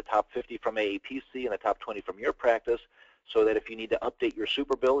those, so the top 50 from AAPC and the top 20 from your practice, so that if you need to update your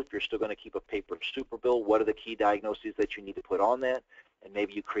super bill, if you're still going to keep a paper super bill, what are the key diagnoses that you need to put on that? And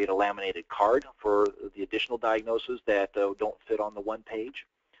maybe you create a laminated card for the additional diagnoses that don't fit on the one page.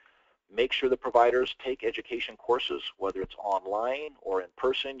 Make sure the providers take education courses, whether it's online or in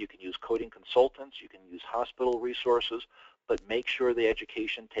person. You can use coding consultants, you can use hospital resources, but make sure the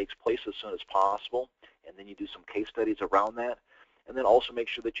education takes place as soon as possible, and then you do some case studies around that. And then also make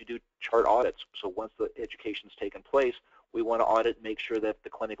sure that you do chart audits. So once the education's taken place, we want to audit and make sure that the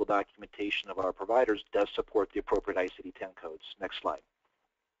clinical documentation of our providers does support the appropriate ICD-10 codes. Next slide.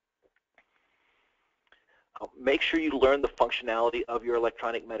 Make sure you learn the functionality of your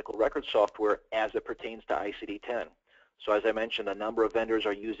electronic medical record software as it pertains to ICD-10. So as I mentioned, a number of vendors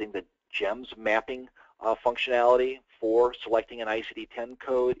are using the GEMS mapping functionality for selecting an ICD-10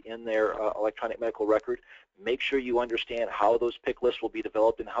 code in their electronic medical record. Make sure you understand how those pick lists will be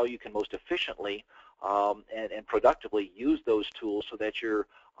developed and how you can most efficiently and productively use those tools so that you're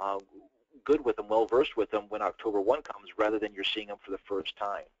good with them, well-versed with them when October 1 comes, rather than you're seeing them for the first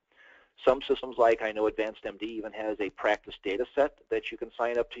time. Some systems, like I know Advanced MD, even has a practice data set that you can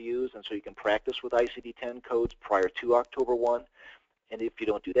sign up to use, and so you can practice with ICD-10 codes prior to October 1. And if you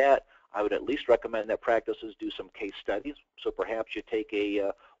don't do that, I would at least recommend that practices do some case studies. So perhaps you take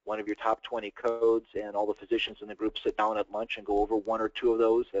one of your top 20 codes, and all the physicians in the group sit down at lunch and go over one or two of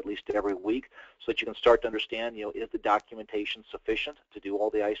those at least every week, so that you can start to understand, is the documentation sufficient to do all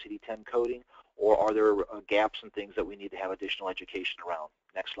the ICD-10 coding, or are there gaps and things that we need to have additional education around?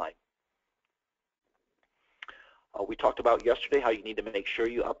 Next slide. We talked about yesterday how you need to make sure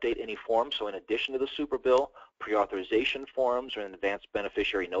you update any forms. So in addition to the super bill, pre-authorization forms or advanced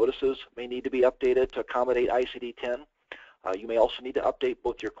beneficiary notices may need to be updated to accommodate ICD-10. You may also need to update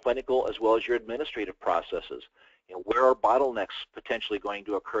both your clinical as well as your administrative processes. Where are bottlenecks potentially going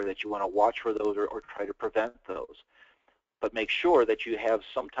to occur that you want to watch for those or try to prevent those? But make sure that you have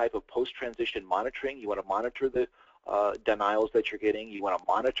some type of post-transition monitoring. You want to monitor the denials that you're getting. You want to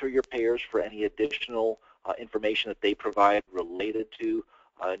monitor your payers for any additional information that they provide related to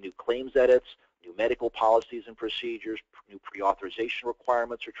new claims edits, new medical policies and procedures, new pre-authorization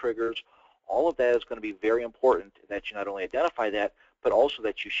requirements or triggers. All of that is going to be very important that you not only identify that, but also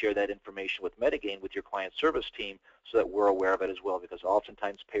that you share that information with MediGain, with your client service team, so that we're aware of it as well, because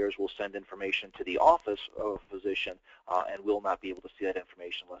oftentimes payers will send information to the office of a physician and we'll not be able to see that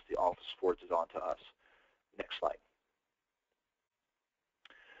information unless the office forwards it on to us. Next slide.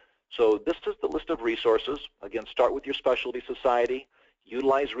 So this is the list of resources. Again, start with your specialty society.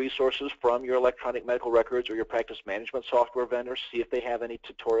 Utilize resources from your electronic medical records or your practice management software vendor. See if they have any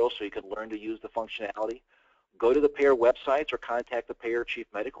tutorials so you can learn to use the functionality. Go to the payer websites or contact the payer chief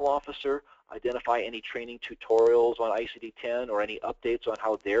medical officer. Identify any training tutorials on ICD-10 or any updates on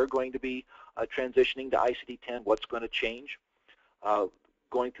how they're going to be transitioning to ICD-10, what's going to change.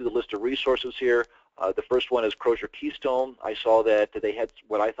 Going through the list of resources here, the first one is Crozier Keystone. I saw that they had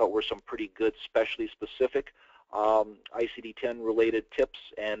what I thought were some pretty good specialty specific ICD-10 related tips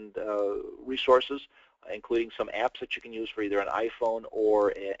and resources, including some apps that you can use for either an iPhone or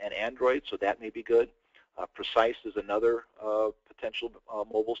an Android, so that may be good. Precise is another potential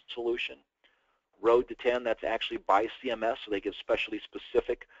mobile solution. Road to 10, that's actually by CMS, so they give specialty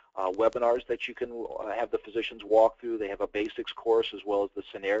specific webinars that you can have the physicians walk through. They have a basics course as well as the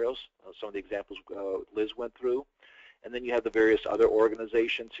scenarios, some of the examples Liz went through. And then you have the various other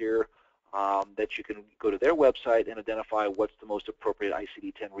organizations here that you can go to their website and identify what's the most appropriate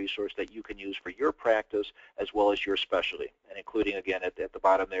ICD-10 resource that you can use for your practice as well as your specialty, and including, again, at the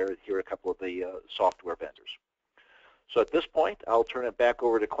bottom there, here are a couple of the software vendors. So at this point, I'll turn it back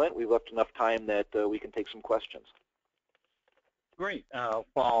over to Clint. We've left enough time that we can take some questions. Great.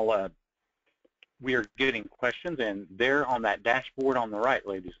 While we are getting questions, and there on that dashboard on the right,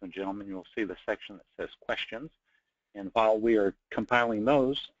 ladies and gentlemen, you'll see the section that says questions. And while we are compiling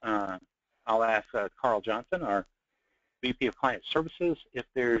those, I'll ask Carl Johnson, our VP of Client Services, if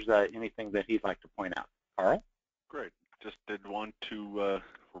there's anything that he'd like to point out. Carl? Great. Just did want to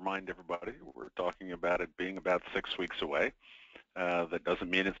remind everybody we're talking about it being about 6 weeks away. That doesn't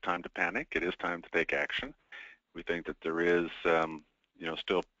mean it's time to panic. It is time to take action. We think that there is,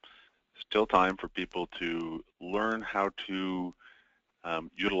 still time for people to learn how to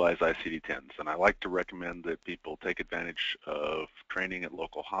utilize ICD-10s, and I like to recommend that people take advantage of training at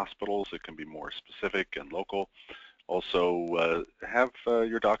local hospitals. It can be more specific and local. Also, have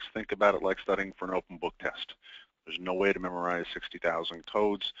your docs think about it like studying for an open book test. There's no way to memorize 60,000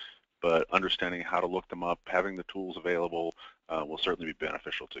 codes, but understanding how to look them up, having the tools available will certainly be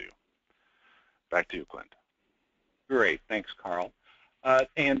beneficial to you. Back to you, Clint. Great, thanks, Carl.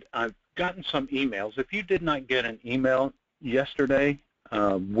 And I've gotten some emails. If you did not get an email yesterday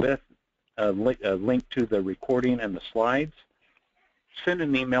with a link to the recording and the slides, send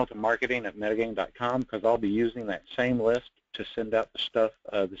an email to marketing@medigain.com, because I'll be using that same list to send out the stuff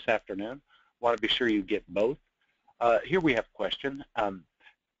this afternoon. Want to be sure you get both. Here we have a question.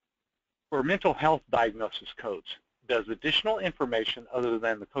 For mental health diagnosis codes, does additional information other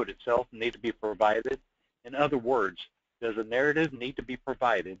than the code itself need to be provided? In other words, does a narrative need to be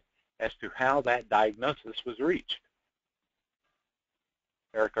provided as to how that diagnosis was reached?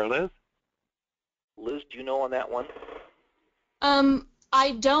 Eric or Liz? Liz, do you know on that one?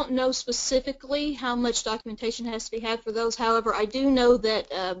 I don't know specifically how much documentation has to be had for those. However, I do know that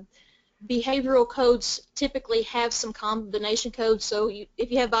behavioral codes typically have some combination codes. So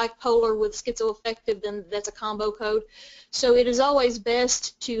if you have bipolar with schizoaffective, then that's a combo code. So it is always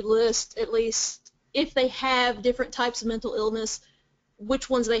best to list, at least if they have different types of mental illness, which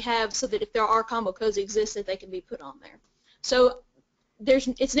ones they have, so that if there are combo codes that exist, that they can be put on there. So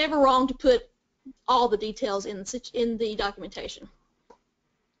it's never wrong to put all the details in the documentation.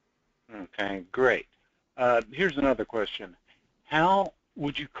 Okay, great. Here's another question. How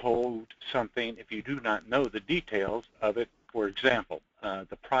would you code something if you do not know the details of it? For example,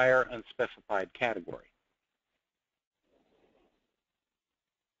 the prior unspecified category.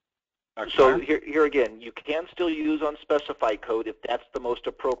 So here again, you can still use unspecified code if that's the most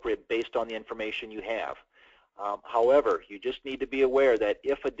appropriate based on the information you have. However, you just need to be aware that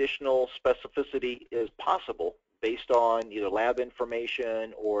if additional specificity is possible based on either lab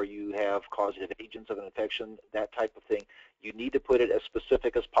information or you have causative agents of an infection, that type of thing, you need to put it as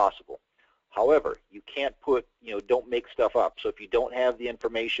specific as possible. However, you can't put, don't make stuff up. So if you don't have the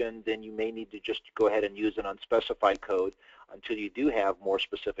information, then you may need to just go ahead and use an unspecified code until you do have more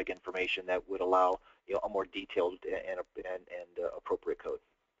specific information that would allow, a more detailed and appropriate code.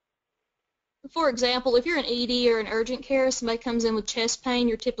 For example, if you're an ED or an urgent care, somebody comes in with chest pain,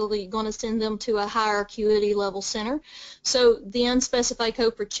 you're typically going to send them to a higher acuity level center. So the unspecified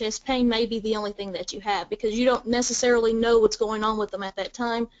code for chest pain may be the only thing that you have because you don't necessarily know what's going on with them at that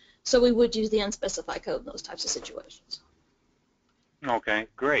time. So we would use the unspecified code in those types of situations. Okay,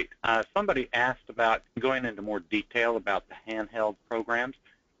 great. Somebody asked about going into more detail about the handheld programs.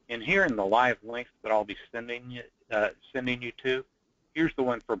 And here in the live links that I'll be sending you to, here's the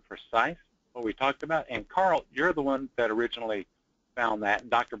one from Precise, what we talked about. And Carl, you're the one that originally found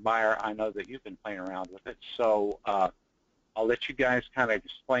that. Dr. Beyer, I know that you've been playing around with it. So I'll let you guys kind of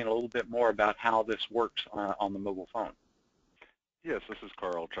explain a little bit more about how this works on the mobile phone. Yes, this is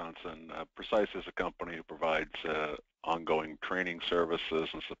Carl Johnson. Precise is a company who provides ongoing training services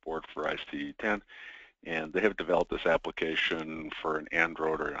and support for ICD-10, and they have developed this application for an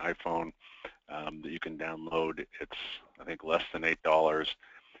Android or an iPhone that you can download. It's, I think, less than $8,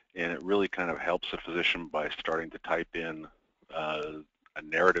 and it really kind of helps a physician by starting to type in a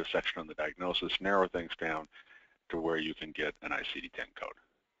narrative section on the diagnosis, narrow things down to where you can get an ICD-10 code.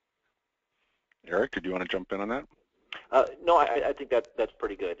 Eric, did you want to jump in on that? No, I think that's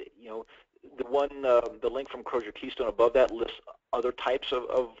pretty good. The link from Crozier Keystone above that lists other types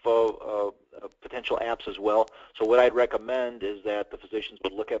of potential apps as well. So what I'd recommend is that the physicians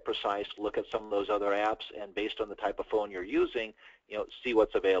would look at Precise, look at some of those other apps, and based on the type of phone you're using, see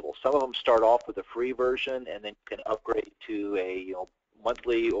what's available. Some of them start off with a free version, and then you can upgrade to a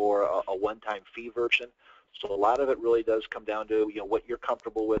monthly or a one-time fee version. So a lot of it really does come down to what you're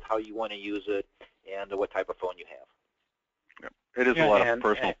comfortable with, how you want to use it, and what type of phone you have. It is a lot of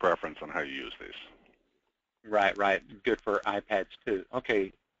personal preference on how you use these. Right, right. Good for iPads too.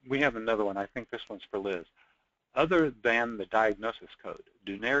 Okay, we have another one. I think this one's for Liz. Other than the diagnosis code,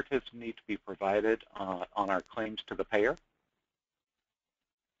 do narratives need to be provided on our claims to the payer?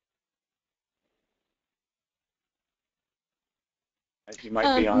 You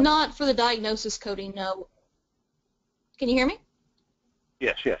might be on. Not for the diagnosis coding, no. Can you hear me?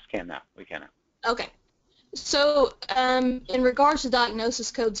 Yes, can now. We can now. Okay. So in regards to diagnosis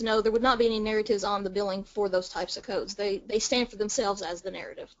codes, no, there would not be any narratives on the billing for those types of codes. They stand for themselves as the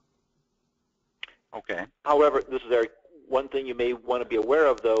narrative. Okay. However, this is Eric. One thing you may want to be aware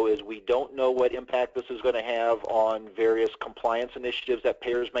of, though, is we don't know what impact this is going to have on various compliance initiatives that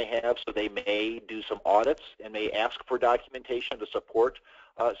payers may have, so they may do some audits and may ask for documentation to support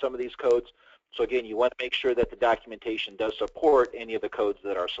some of these codes. So again, you want to make sure that the documentation does support any of the codes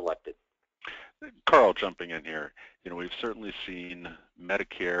that are selected. Carl, jumping in here, we've certainly seen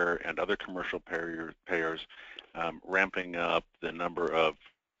Medicare and other commercial payers ramping up the number of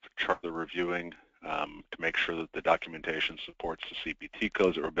the reviewing to make sure that the documentation supports the CPT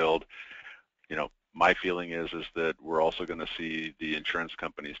codes that were billed. My feeling is that we're also going to see the insurance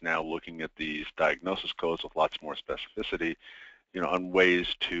companies now looking at these diagnosis codes with lots more specificity, on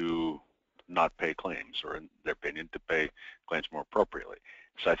ways to not pay claims, or in their opinion, to pay claims more appropriately.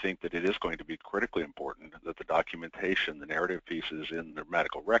 So I think that it is going to be critically important that the documentation, the narrative pieces in the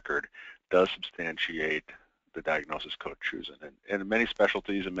medical record, does substantiate the diagnosis code chosen. And in many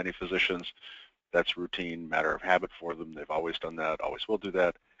specialties and many physicians, that's routine, matter of habit for them. They've always done that, always will do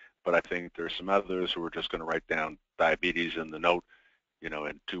that. But I think there's some others who are just going to write down diabetes in the note,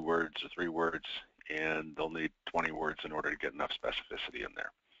 in 2 words or 3 words, and they'll need 20 words in order to get enough specificity in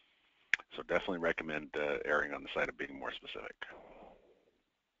there. So definitely recommend erring on the side of being more specific.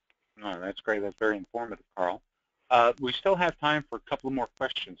 Oh, that's great. That's very informative, Carl. We still have time for a couple of more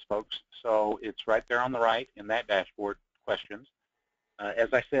questions, folks. So it's right there on the right in that dashboard, questions. As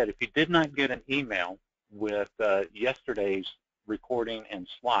I said, if you did not get an email with yesterday's recording and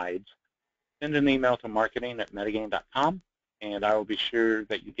slides, send an email to marketing@medigain.com, and I will be sure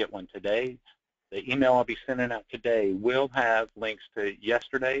that you get one today. The email I'll be sending out today will have links to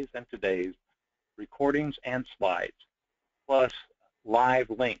yesterday's and today's recordings and slides, plus live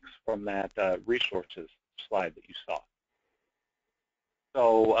links from that resources slide that you saw.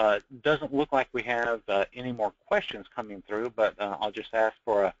 So it doesn't look like we have any more questions coming through, but I'll just ask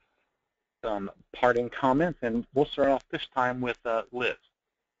for some parting comments, and we'll start off this time with Liz.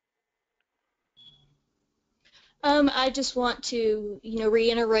 I just want to,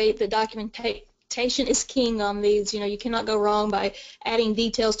 reiterate that documentation is king on these. You cannot go wrong by adding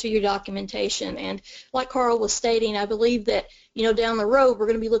details to your documentation. And like Carl was stating, I believe that, down the road we're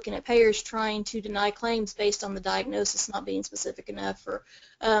going to be looking at payers trying to deny claims based on the diagnosis not being specific enough, or,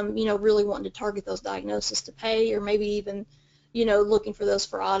 really wanting to target those diagnoses to pay, or maybe even, looking for those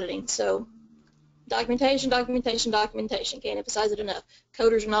for auditing. So documentation, documentation, documentation. Can't emphasize it enough.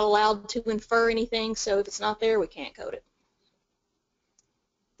 Coders are not allowed to infer anything, so if it's not there, we can't code it.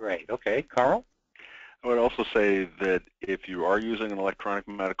 Great. Okay. Carl? I would also say that if you are using an electronic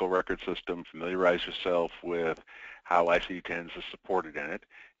medical record system, familiarize yourself with how ICD-10 is supported in it.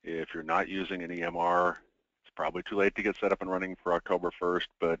 If you're not using an EMR, it's probably too late to get set up and running for October 1st,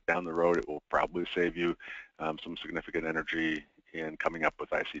 but down the road it will probably save you some significant energy in coming up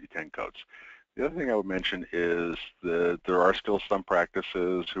with ICD-10 codes. The other thing I would mention is that there are still some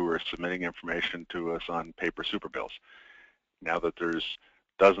practices who are submitting information to us on paper superbills. Now that there's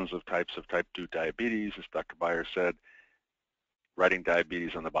dozens of types of type 2 diabetes, as Dr. Beyer said, writing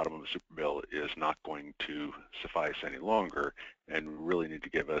diabetes on the bottom of a superbill is not going to suffice any longer, and we really need to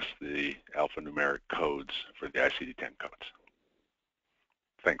give us the alphanumeric codes for the ICD-10 codes.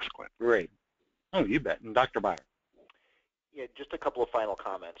 Thanks, Clint. Great. Oh, you bet. And Dr. Beyer? Yeah, just a couple of final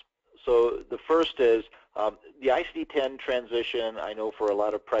comments. So the first is the ICD-10 transition, I know for a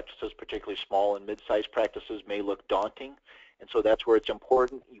lot of practices, particularly small and mid-sized practices, may look daunting. And so that's where it's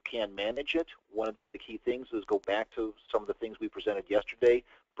important you can manage it. One of the key things is go back to some of the things we presented yesterday,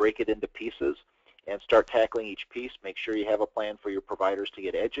 break it into pieces, and start tackling each piece. Make sure you have a plan for your providers to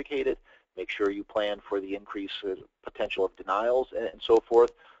get educated. Make sure you plan for the increased potential of denials and so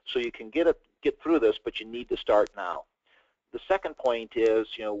forth. So you can get through this, but you need to start now. The second point is,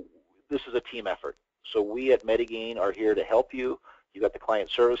 this is a team effort. So we at MediGain are here to help you. You got the client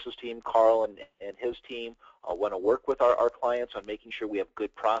services team, Carl and his team want to work with our clients on making sure we have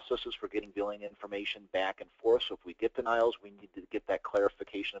good processes for getting billing information back and forth. So if we get denials, we need to get that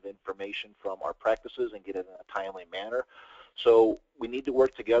clarification of information from our practices and get it in a timely manner. So we need to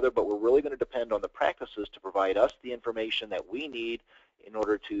work together, but we're really going to depend on the practices to provide us the information that we need in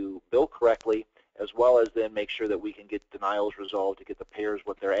order to bill correctly, as well as then make sure that we can get denials resolved to get the payers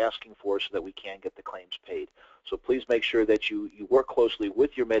what they're asking for so that we can get the claims paid. So please make sure that you work closely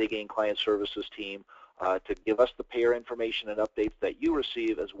with your MediGain client services team to give us the payer information and updates that you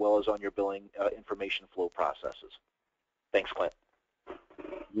receive, as well as on your billing information flow processes. Thanks, Clint.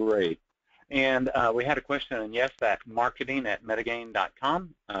 Great. And we had a question, and yes, that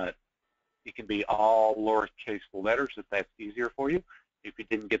marketing@medigain.com. It can be all lowercase letters if that's easier for you. If you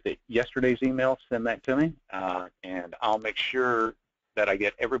didn't get yesterday's email, send that to me, and I'll make sure that I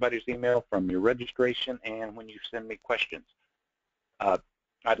get everybody's email from your registration and when you send me questions.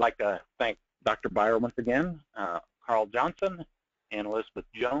 I'd like to thank Dr. Beyer once again, Carl Johnson, and Elizabeth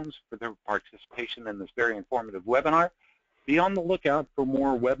Jones for their participation in this very informative webinar. Be on the lookout for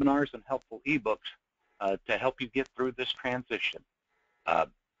more webinars and helpful ebooks to help you get through this transition.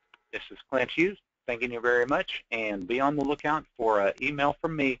 This is Clint Hughes. Thanking you very much, and be on the lookout for an email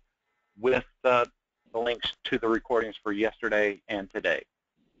from me with the links to the recordings for yesterday and today.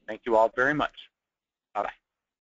 Thank you all very much.